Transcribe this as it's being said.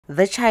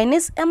The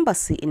Chinese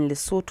embassy in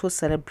Lesotho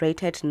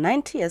celebrated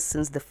 90 years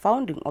since the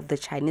founding of the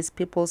Chinese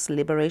People's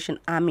Liberation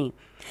Army.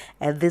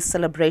 At this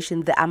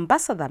celebration, the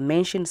ambassador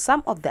mentioned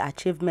some of the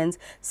achievements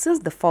since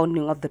the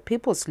founding of the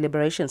People's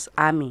Liberation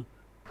Army.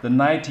 The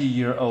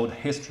 90-year-old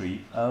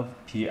history of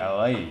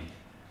PLA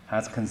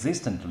has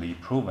consistently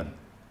proven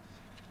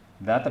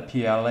that the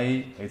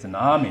PLA is an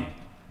army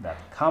that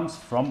comes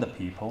from the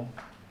people,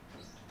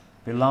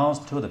 belongs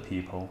to the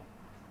people,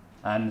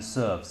 and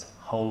serves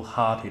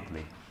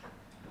wholeheartedly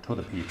to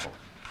the people.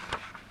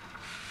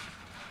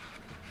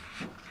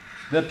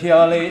 The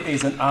PLA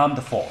is an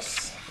armed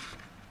force,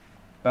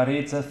 but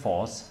it's a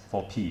force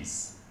for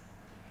peace.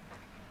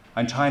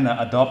 And China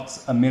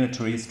adopts a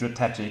military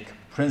strategic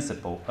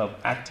principle of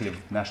active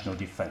national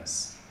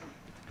defense.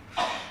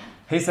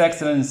 His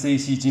Excellency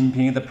Xi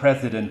Jinping, the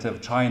President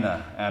of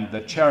China and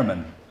the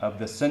Chairman of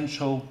the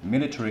Central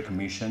Military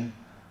Commission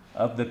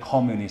of the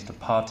Communist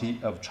Party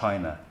of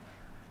China,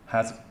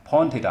 has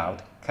pointed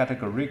out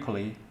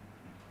categorically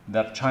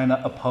that China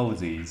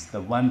opposes the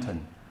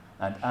wanton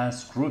and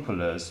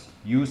unscrupulous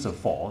use of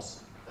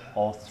force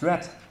or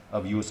threat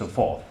of use of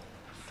force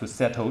to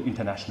settle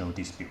international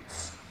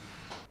disputes.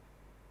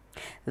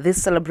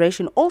 This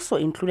celebration also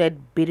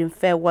included bidding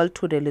farewell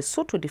to the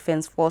Lesotho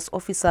Defense Force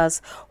officers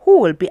who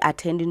will be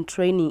attending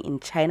training in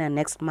China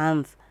next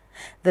month.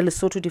 The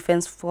Lesotho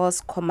Defense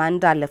Force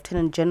Commander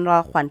Lieutenant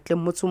General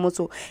Hwantle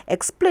Mutsumutsu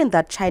explained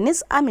that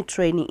Chinese Army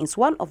training is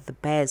one of the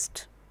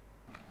best.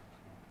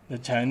 The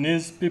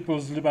Chinese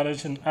People's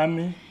Liberation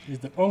Army is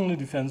the only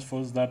defense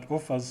force that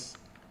offers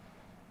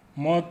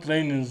more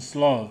training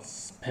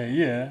slots per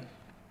year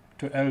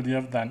to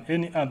LDF than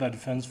any other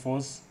defense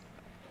force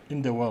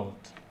in the world.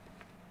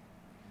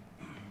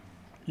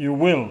 You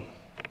will,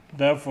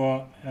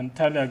 therefore,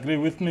 entirely agree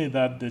with me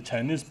that the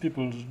Chinese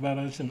People's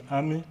Liberation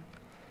Army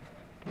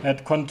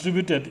had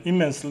contributed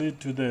immensely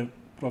to the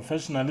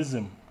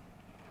professionalism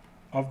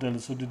of the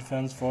Lesotho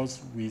Defense Force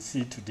we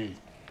see today.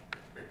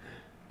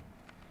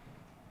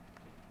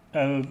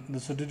 The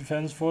Lesotho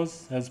Defense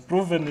Force has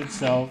proven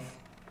itself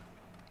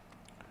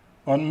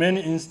on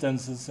many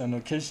instances and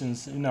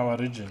occasions in our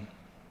region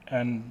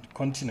and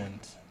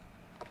continent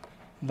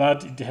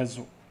that it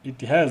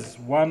has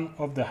one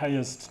of the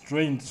highest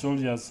trained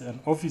soldiers and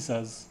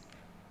officers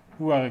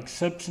who are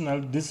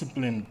exceptionally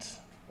disciplined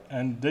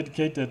and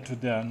dedicated to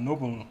their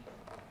noble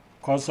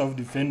cause of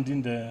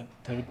defending the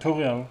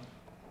territorial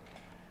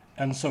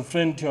and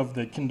sovereignty of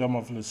the Kingdom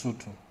of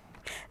Lesotho.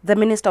 The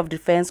Minister of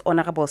Defense,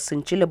 Honorable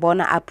Sintjile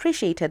Bona,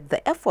 appreciated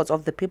the efforts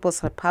of the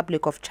People's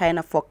Republic of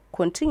China for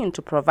continuing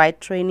to provide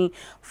training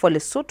for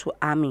Lesotho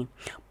Army,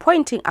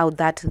 pointing out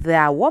that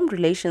there are warm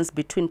relations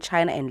between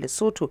China and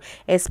Lesotho,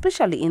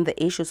 especially in the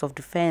issues of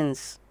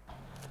defense.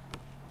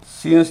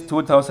 Since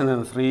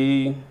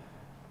 2003,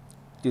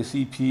 the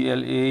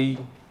CPLA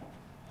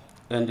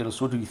and the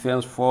Lesotho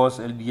Defense Force,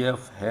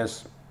 LDF,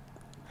 has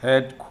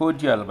had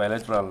cordial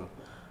bilateral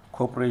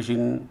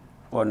cooperation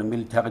on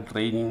military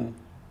training,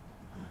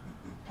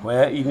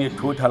 where in a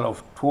total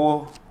of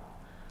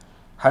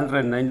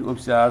 290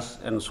 officers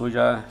and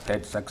soldiers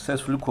had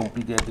successfully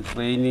completed the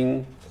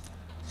training.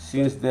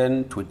 Since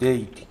then to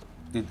date,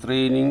 the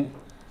training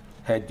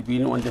had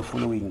been on the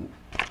following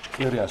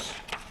areas: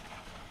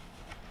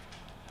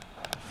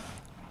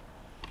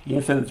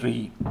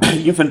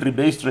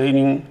 infantry-based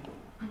training,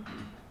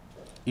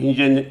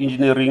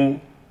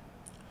 engineering,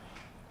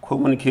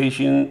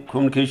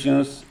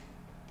 communications,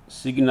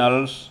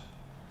 signals,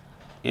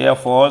 air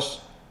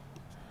force,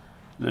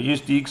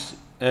 logistics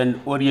and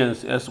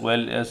audience, as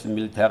well as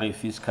military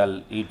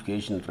physical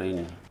education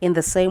training. In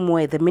the same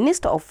way, the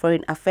Minister of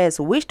Foreign Affairs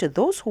wished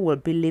those who will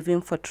be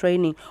leaving for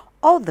training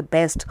all the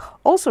best,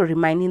 also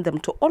reminding them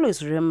to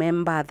always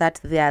remember that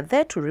they are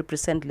there to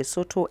represent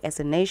Lesotho as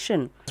a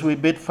nation. We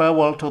bid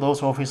farewell to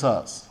those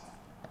officers.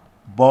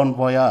 Bon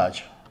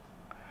voyage.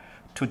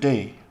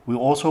 Today, we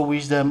also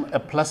wish them a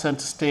pleasant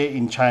stay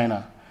in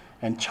China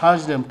and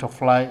charge them to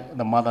fly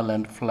the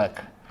motherland flag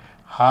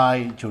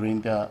high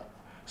during their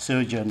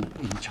sojourn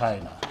in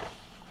China.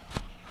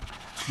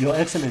 Your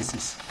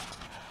Excellencies,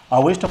 I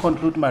wish to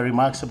conclude my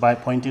remarks by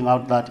pointing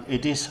out that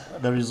it is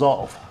the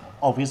resolve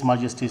of His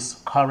Majesty's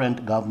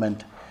current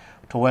government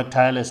to work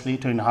tirelessly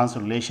to enhance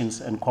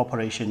relations and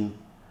cooperation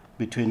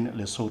between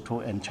Lesotho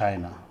and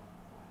China.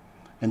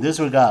 In this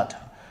regard,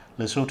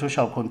 Lesotho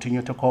shall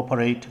continue to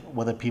cooperate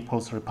with the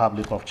People's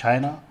Republic of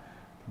China,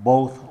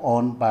 both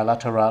on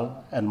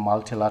bilateral and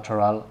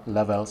multilateral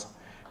levels,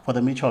 for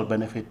the mutual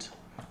benefit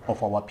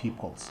of our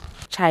peoples.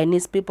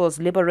 Chinese People's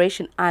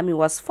Liberation Army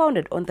was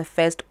founded on the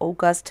 1st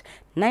August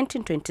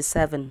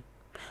 1927.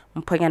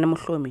 Mponyane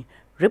Muhlomi,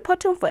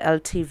 reporting for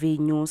LTV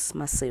News,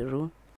 Maseru.